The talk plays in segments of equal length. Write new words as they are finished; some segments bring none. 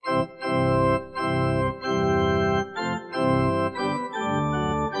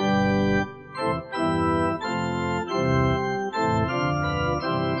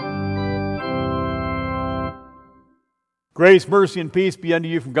Grace, mercy, and peace be unto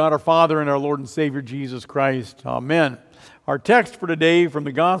you from God our Father and our Lord and Savior Jesus Christ. Amen. Our text for today from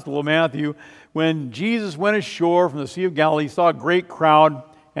the Gospel of Matthew: when Jesus went ashore from the Sea of Galilee, he saw a great crowd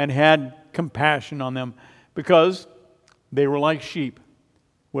and had compassion on them, because they were like sheep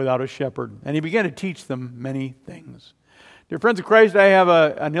without a shepherd. And he began to teach them many things. Dear friends of Christ, I have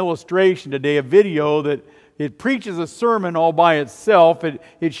an illustration today, a video that it preaches a sermon all by itself.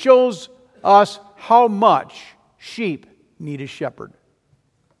 It shows us how much sheep need a shepherd.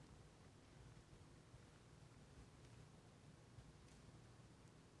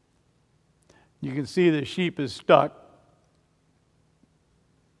 You can see the sheep is stuck.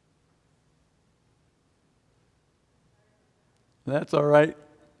 That's all right.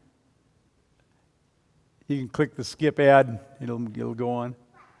 You can click the skip ad. It'll go on.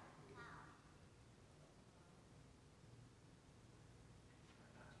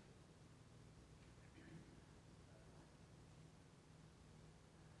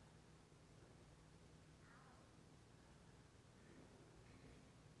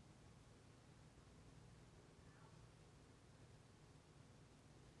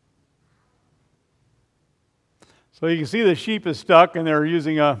 So you can see the sheep is stuck, and they're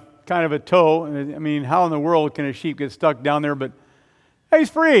using a kind of a tow. I mean, how in the world can a sheep get stuck down there? But hey, he's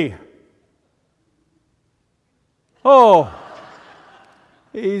free. Oh,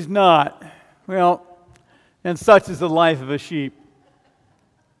 he's not. Well, and such is the life of a sheep.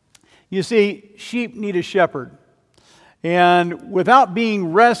 You see, sheep need a shepherd. And without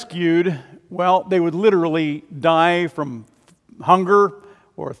being rescued, well, they would literally die from hunger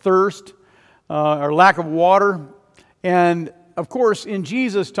or thirst or lack of water. And, of course, in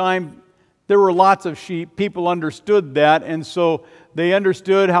Jesus' time, there were lots of sheep. People understood that, and so they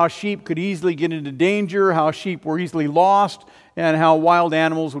understood how sheep could easily get into danger, how sheep were easily lost, and how wild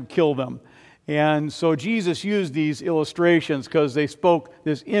animals would kill them. And so Jesus used these illustrations because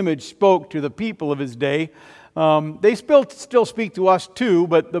this image spoke to the people of his day. They still speak to us too,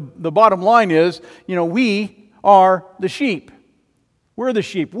 but the bottom line is, we are the sheep. We're the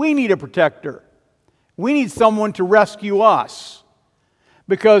sheep. We need a protector. We need someone to rescue us,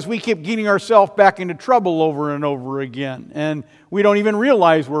 because we keep getting ourselves back into trouble over and over again. And we don't even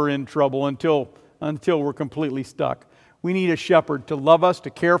realize we're in trouble until we're completely stuck. We need a shepherd to love us, to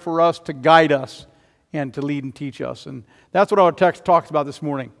care for us, to guide us, and to lead and teach us. And that's what our text talks about this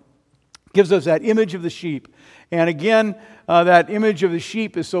morning. It gives us that image of the sheep. And again, that image of the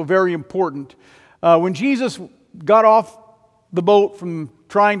sheep is so very important. When Jesus got off the boat from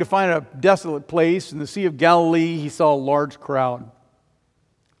trying to find a desolate place in the Sea of Galilee, he saw a large crowd.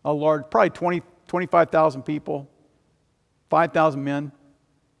 Probably 25,000 people, 5,000 men.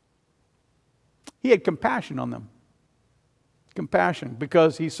 He had compassion on them. Compassion,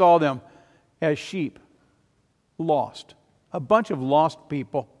 because he saw them as sheep, lost. A bunch of lost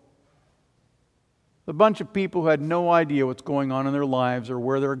people. A bunch of people who had no idea what's going on in their lives, or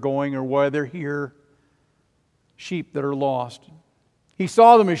where they're going, or why they're here. Sheep that are lost. He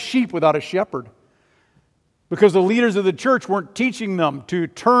saw them as sheep without a shepherd, because the leaders of the church weren't teaching them to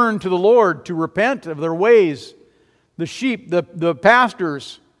turn to the Lord, to repent of their ways. The sheep, the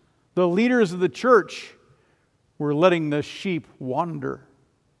pastors, the leaders of the church were letting the sheep wander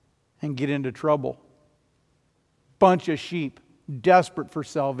and get into trouble. Bunch of sheep, desperate for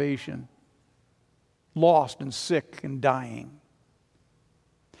salvation, lost and sick and dying.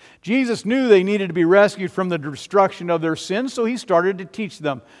 Jesus knew they needed to be rescued from the destruction of their sins, so he started to teach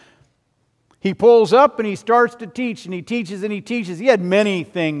them. He pulls up and he starts to teach, and he teaches and he teaches. He had many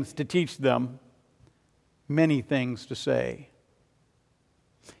things to teach them, many things to say.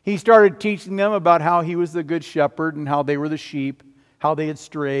 He started teaching them about how he was the good shepherd and how they were the sheep, how they had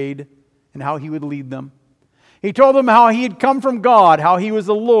strayed, and how he would lead them. He told them how he had come from God, how he was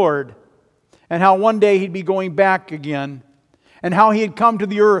the Lord, and how one day he'd be going back again, and how he had come to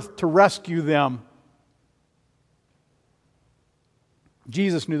the earth to rescue them.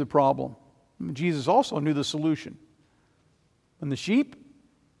 Jesus knew the problem. Jesus also knew the solution. And the sheep?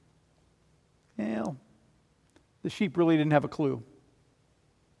 Well, the sheep really didn't have a clue.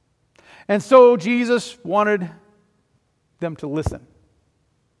 And so Jesus wanted them to listen.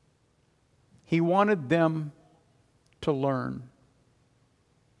 He wanted them to learn.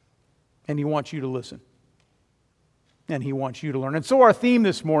 And he wants you to listen. And he wants you to learn. And so our theme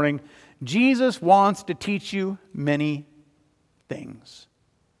this morning, Jesus wants to teach you many things.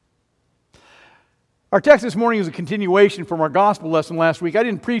 Our text this morning is a continuation from our gospel lesson last week. I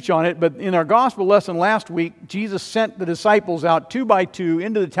didn't preach on it, but in our gospel lesson last week, Jesus sent the disciples out 2 by 2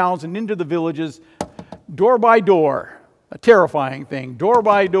 into the towns and into the villages, door by door. A terrifying thing, door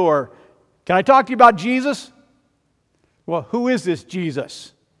by door. Can I talk to you about Jesus? Well, who is this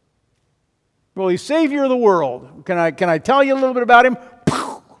Jesus? Well, he's Savior of the world. Can I tell you a little bit about him?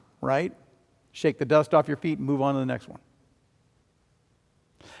 Right? Shake the dust off your feet and move on to the next one.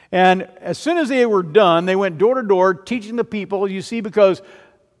 And as soon as they were done, they went door to door teaching the people, you see, because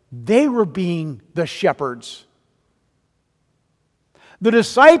they were being the shepherds. The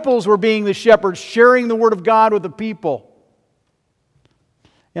disciples were being the shepherds, sharing the Word of God with the people.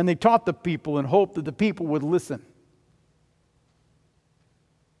 And they taught the people and hoped that the people would listen.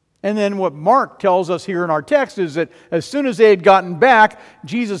 And then what Mark tells us here in our text is that as soon as they had gotten back,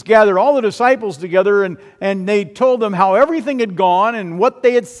 Jesus gathered all the disciples together and they told them how everything had gone and what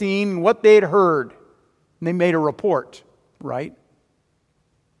they had seen and what they had heard. And they made a report, right?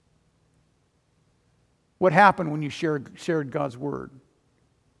 What happened when you shared God's Word?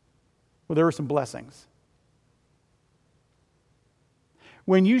 Well, there were some blessings.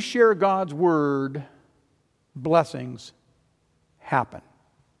 When you share God's Word, blessings happen.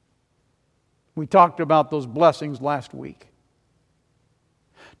 We talked about those blessings last week.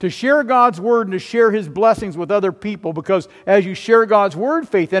 To share God's Word and to share His blessings with other people, because as you share God's Word,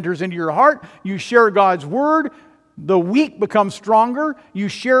 faith enters into your heart. You share God's Word, the weak becomes stronger. You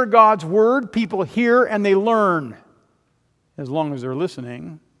share God's Word, people hear and they learn, as long as they're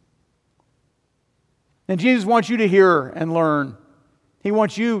listening. And Jesus wants you to hear and learn. He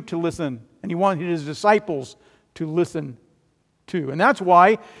wants you to listen, and He wants His disciples to listen too. And that's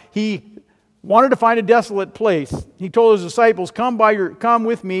why He wanted to find a desolate place. He told His disciples, come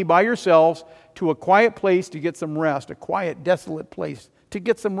with me by yourselves to a quiet place to get some rest, a quiet, desolate place to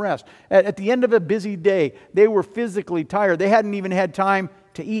get some rest. At the end of a busy day, they were physically tired. They hadn't even had time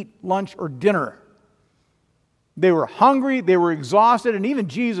to eat lunch or dinner. They were hungry, they were exhausted, and even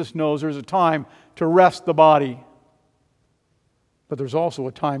Jesus knows there's a time to rest the body. But there's also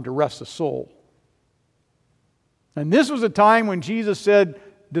a time to rest the soul. And this was a time when Jesus said,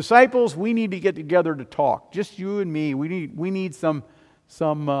 disciples, we need to get together to talk. Just you and me. We need some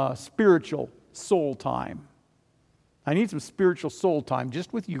spiritual soul time. I need some spiritual soul time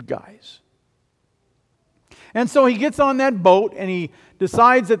just with you guys. And so he gets on that boat and he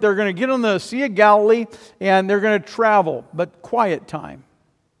decides that they're going to get on the Sea of Galilee and they're going to travel, but quiet time.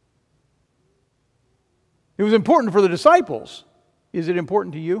 It was important for the disciples. Is it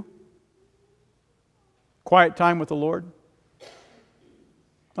important to you? Quiet time with the Lord?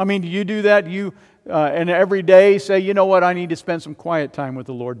 I mean, do you do that? And every day say, you know what, I need to spend some quiet time with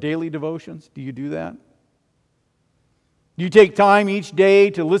the Lord. Daily devotions, do you do that? Do you take time each day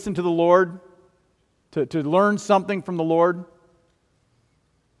to listen to the Lord? To learn something from the Lord?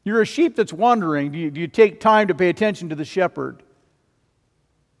 You're a sheep that's wandering. Do you take time to pay attention to the shepherd?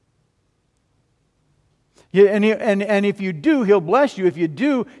 And if you do, He'll bless you. If you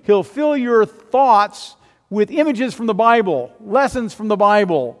do, He'll fill your thoughts with images from the Bible, lessons from the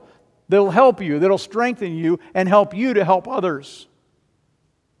Bible that'll help you, that'll strengthen you, and help you to help others.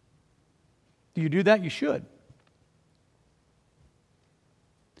 Do you do that? You should.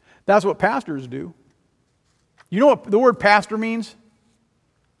 That's what pastors do. You know what the word pastor means?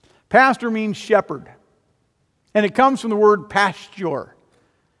 Pastor means shepherd. And it comes from the word pasture.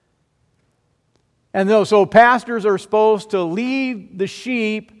 And so pastors are supposed to lead the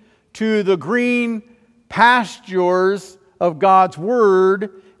sheep to the green pastures of God's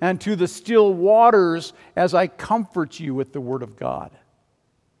Word and to the still waters as I comfort you with the Word of God.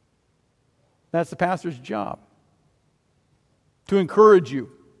 That's the pastor's job. To encourage you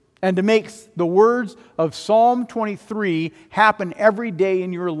and to make the words of Psalm 23 happen every day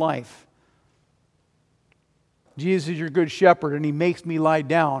in your life. Jesus is your good shepherd, and He makes me lie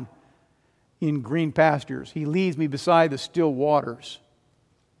down in green pastures. He leads me beside the still waters.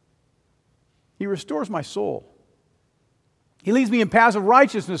 He restores my soul. He leads me in paths of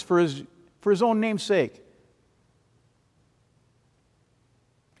righteousness for His own name's sake.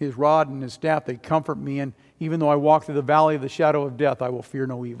 His rod and His staff, they comfort me, and even though I walk through the valley of the shadow of death, I will fear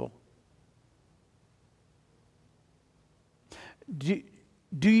no evil. Do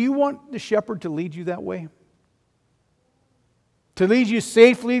you want the shepherd to lead you that way? To lead you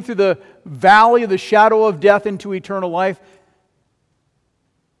safely through the valley of the shadow of death into eternal life?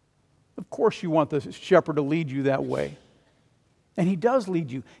 Of course you want the shepherd to lead you that way. And He does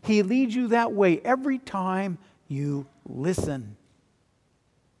lead you. He leads you that way every time you listen.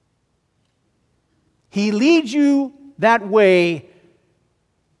 He leads you that way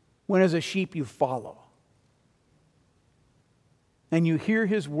when as a sheep you follow. And you hear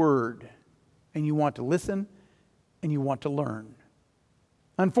His word, and you want to listen, and you want to learn.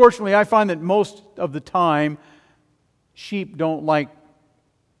 Unfortunately, I find that most of the time, sheep don't like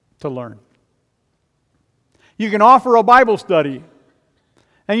to learn. You can offer a Bible study,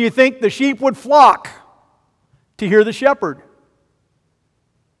 and you think the sheep would flock to hear the shepherd.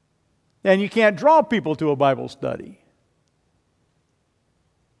 And you can't draw people to a Bible study.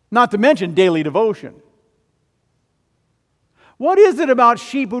 Not to mention daily devotion. What is it about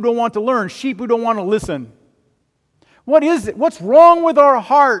sheep who don't want to learn, sheep who don't want to listen? What is it? What's wrong with our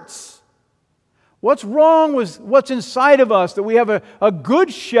hearts? What's wrong with what's inside of us that we have a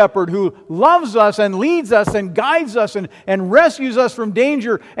good shepherd who loves us and leads us and guides us and rescues us from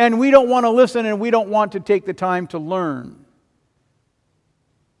danger, and we don't want to listen and we don't want to take the time to learn?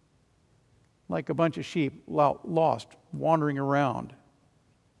 Like a bunch of sheep lost, wandering around.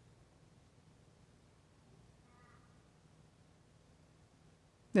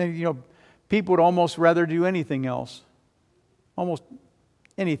 And, people would almost rather do anything else, almost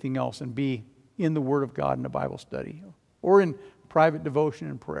anything else, and be in the Word of God in a Bible study or in private devotion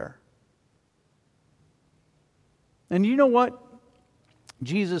and prayer. And you know what?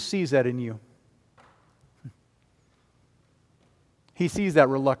 Jesus sees that in you. He sees that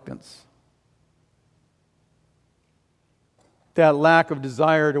reluctance. That lack of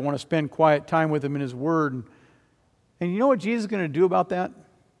desire to want to spend quiet time with Him in His Word. And you know what Jesus is going to do about that?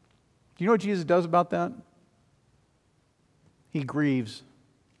 Do you know what Jesus does about that? He grieves.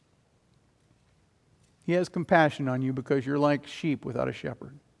 He has compassion on you because you're like sheep without a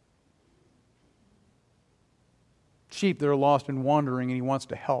shepherd. Sheep that are lost and wandering, and He wants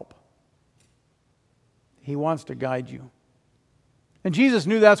to help. He wants to guide you. And Jesus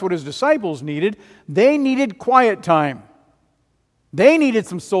knew that's what His disciples needed. They needed quiet time. They needed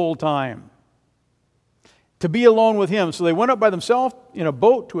some soul time to be alone with Him. So they went up by themselves in a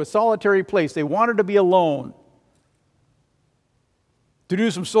boat to a solitary place. They wanted to be alone, to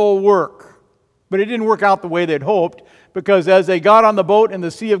do some soul work. But it didn't work out the way they'd hoped, because as they got on the boat in the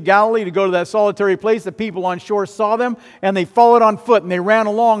Sea of Galilee to go to that solitary place, the people on shore saw them, and they followed on foot, and they ran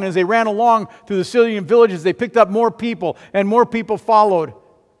along. And as they ran along through the Syrian villages, they picked up more people, and more people followed.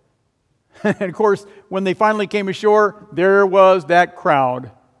 And of course, when they finally came ashore, there was that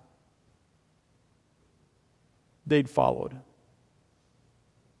crowd they'd followed.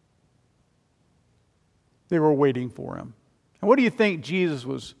 They were waiting for Him. And what do you think Jesus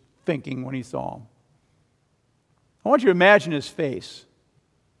was thinking when He saw them? I want you to imagine His face.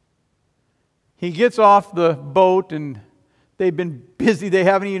 He gets off the boat, and they've been busy. They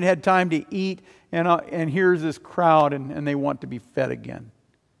haven't even had time to eat. And here's this crowd, and they want to be fed again.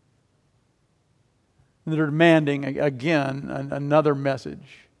 And they're demanding, again, another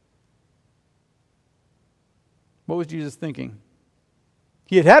message. What was Jesus thinking?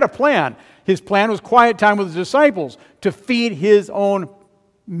 He had a plan. His plan was quiet time with His disciples, to feed His own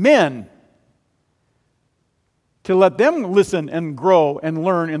men, to let them listen and grow and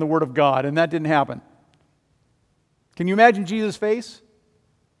learn in the Word of God, and that didn't happen. Can you imagine Jesus' face?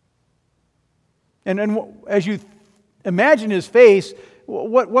 And as you imagine His face,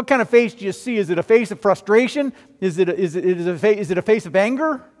 what kind of face do you see? Is it a face of frustration? Is it a face of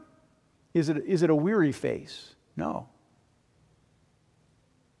anger? Is it a weary face? No.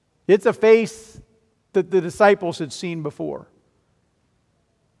 It's a face that the disciples had seen before.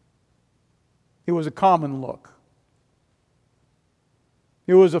 It was a common look.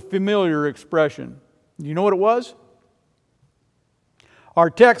 It was a familiar expression. You know what it was? Our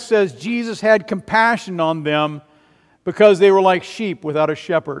text says Jesus had compassion on them because they were like sheep without a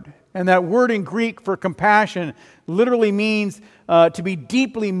shepherd. And that word in Greek for compassion literally means to be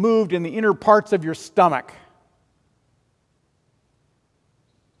deeply moved in the inner parts of your stomach.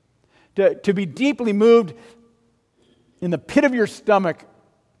 To be deeply moved in the pit of your stomach.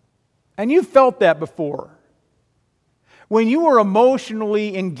 And you've felt that before. When you are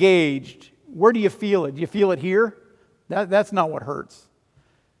emotionally engaged, where do you feel it? Do you feel it here? That's not what hurts.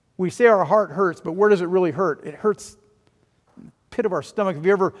 We say our heart hurts, but where does it really hurt? It hurts in the pit of our stomach. Have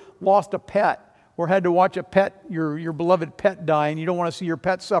you ever lost a pet or had to watch a pet, your beloved pet die, and you don't want to see your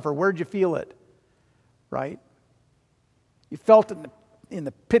pet suffer? Where did you feel it? Right? You felt it in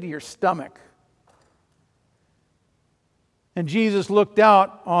the pit of your stomach. And Jesus looked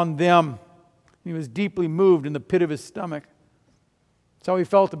out on them. He was deeply moved in the pit of His stomach. That's how He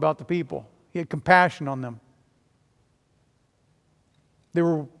felt about the people. He had compassion on them. They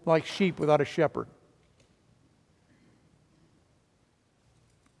were like sheep without a shepherd.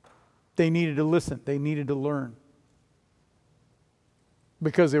 They needed to listen. They needed to learn.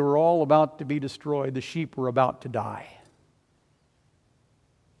 Because they were all about to be destroyed. The sheep were about to die.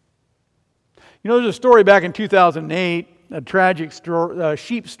 You know, there's a story back in 2008, a tragic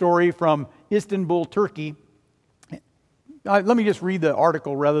sheep story from Istanbul, Turkey. Let me just read the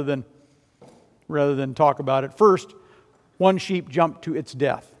article rather than rather than talk about it. First, one sheep jumped to its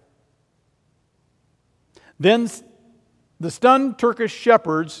death. Then the stunned Turkish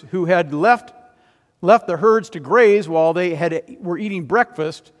shepherds who had left the herds to graze while they were eating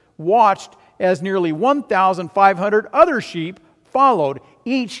breakfast watched as nearly 1,500 other sheep followed,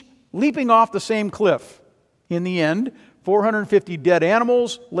 each leaping off the same cliff. In the end, 450 dead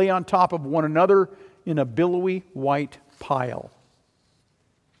animals lay on top of one another in a billowy white pile.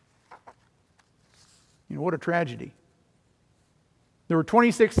 You know, what a tragedy. There were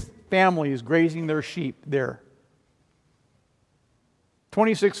 26 families grazing their sheep there.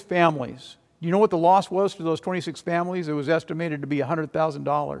 26 families. You know what the loss was to those 26 families? It was estimated to be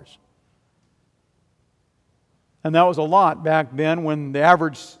 $100,000. And that was a lot back then when the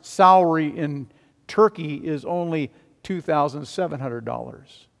average salary in Turkey is only $2,700,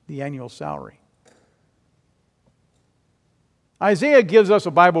 the annual salary. Isaiah gives us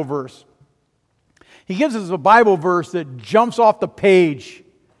a Bible verse. He gives us a Bible verse that jumps off the page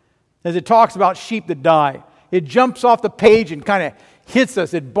as it talks about sheep that die. It jumps off the page and kind of hits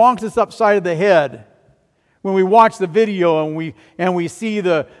us. It bonks us upside of the head when we watch the video and we see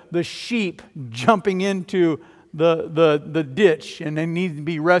the sheep jumping into the ditch and they need to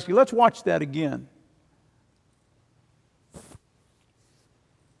be rescued. Let's watch that again.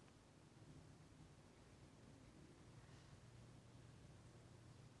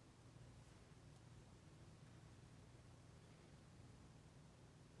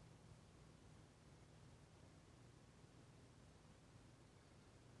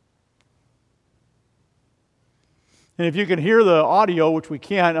 And if you can hear the audio, which we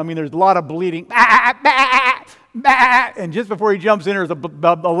can't, I mean, there's a lot of bleeding. Bah, bah, bah, and just before he jumps in, there's a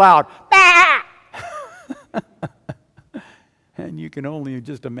loud. Bah! And you can only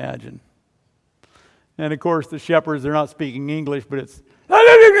just imagine. And of course, the shepherds, they're not speaking English, but it's,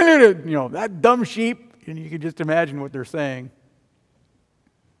 you know, that dumb sheep. And you can just imagine what they're saying.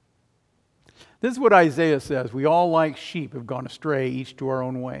 This is what Isaiah says. We all, like sheep, have gone astray, each to our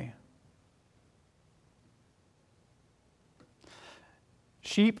own way.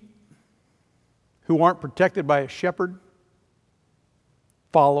 Sheep who aren't protected by a shepherd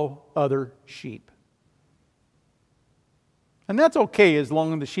follow other sheep. And that's okay as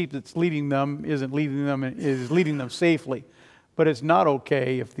long as the sheep that's leading them is leading them safely. But it's not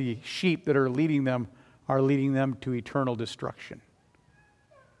okay if the sheep that are leading them to eternal destruction.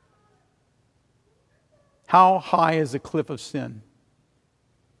 How high is the cliff of sin?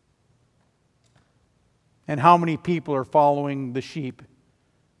 And how many people are following the sheep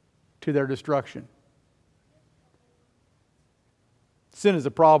to their destruction? Sin is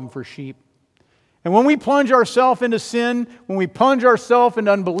a problem for sheep. And when we plunge ourselves into sin, when we plunge ourselves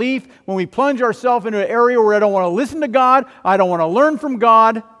into unbelief, when we plunge ourselves into an area where I don't want to listen to God, I don't want to learn from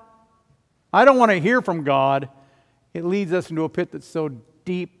God, I don't want to hear from God, it leads us into a pit that's so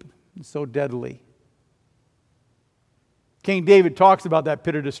deep and so deadly. King David talks about that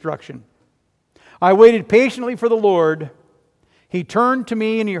pit of destruction. I waited patiently for the Lord. He turned to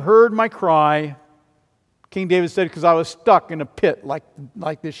me and he heard my cry. King David said, because I was stuck in a pit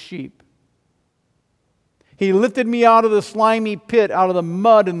like this sheep. He lifted me out of the slimy pit, out of the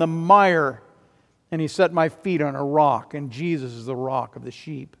mud and the mire, and he set my feet on a rock, and Jesus is the rock of the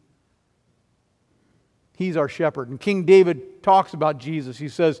sheep. He's our shepherd. And King David talks about Jesus. He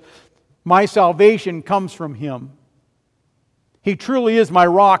says, my salvation comes from him. He truly is my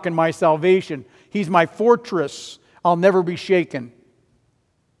rock and my salvation. He's my fortress. I'll never be shaken.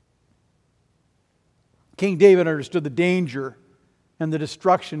 King David understood the danger and the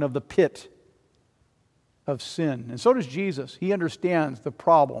destruction of the pit of sin. And so does Jesus. He understands the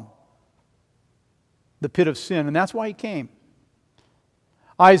problem, the pit of sin, and that's why he came.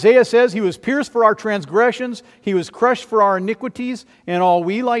 Isaiah says he was pierced for our transgressions, he was crushed for our iniquities, and all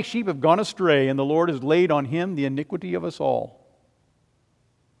we like sheep have gone astray, and the Lord has laid on him the iniquity of us all.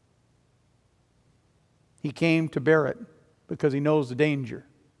 He came to bear it because he knows the danger.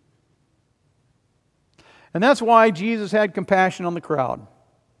 And that's why Jesus had compassion on the crowd.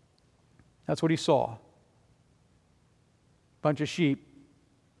 That's what he saw. A bunch of sheep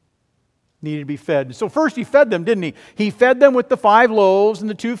needed to be fed. So first he fed them, didn't he? He fed them with the 5 loaves and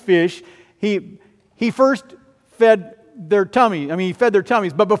the 2 fish. He first fed their tummies. He fed their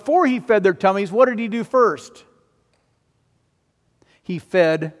tummies. But before he fed their tummies, what did he do first? He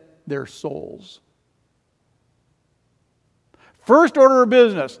fed their souls. First order of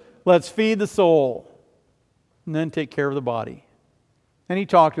business, let's feed the soul and then take care of the body. And he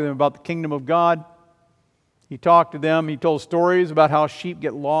talked to them about the kingdom of God. He talked to them. He told stories about how sheep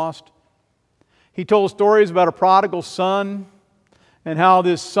get lost. He told stories about a prodigal son and how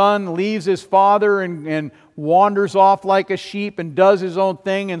this son leaves his father and wanders off like a sheep and does his own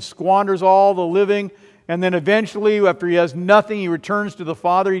thing and squanders all the living. And then eventually, after he has nothing, he returns to the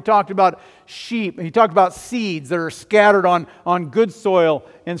Father. He talked about sheep. He talked about seeds that are scattered on good soil,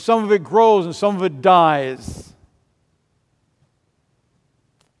 and some of it grows and some of it dies.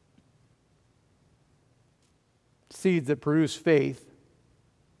 Seeds that produce faith,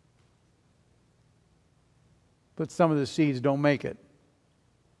 but some of the seeds don't make it.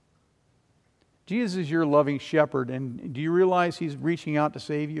 Jesus is your loving shepherd, and do you realize He's reaching out to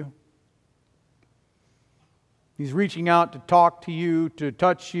save you? He's reaching out to talk to you, to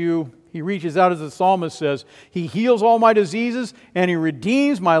touch you. He reaches out, as the psalmist says, He heals all my diseases and He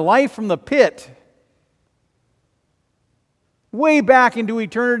redeems my life from the pit. Way back into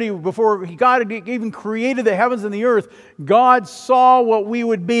eternity, before God had even created the heavens and the earth, God saw what we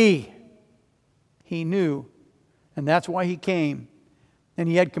would be. He knew. And that's why He came. And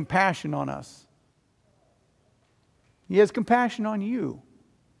He had compassion on us. He has compassion on you.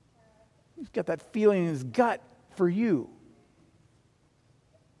 He's got that feeling in His gut for you.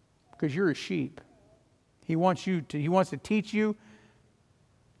 Because you're a sheep. He wants to teach you.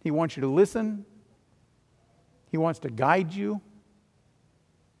 He wants you to listen. He wants to guide you.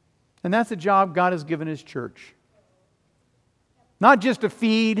 And that's the job God has given His church. Not just to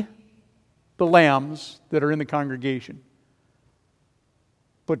feed the lambs that are in the congregation,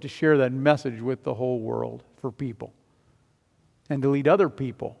 but to share that message with the whole world for people. And to lead other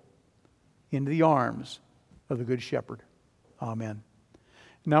people into the arms of the Good Shepherd. Amen.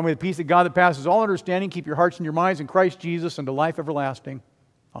 Now may the peace of God that passes all understanding keep your hearts and your minds in Christ Jesus unto life everlasting.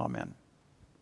 Amen.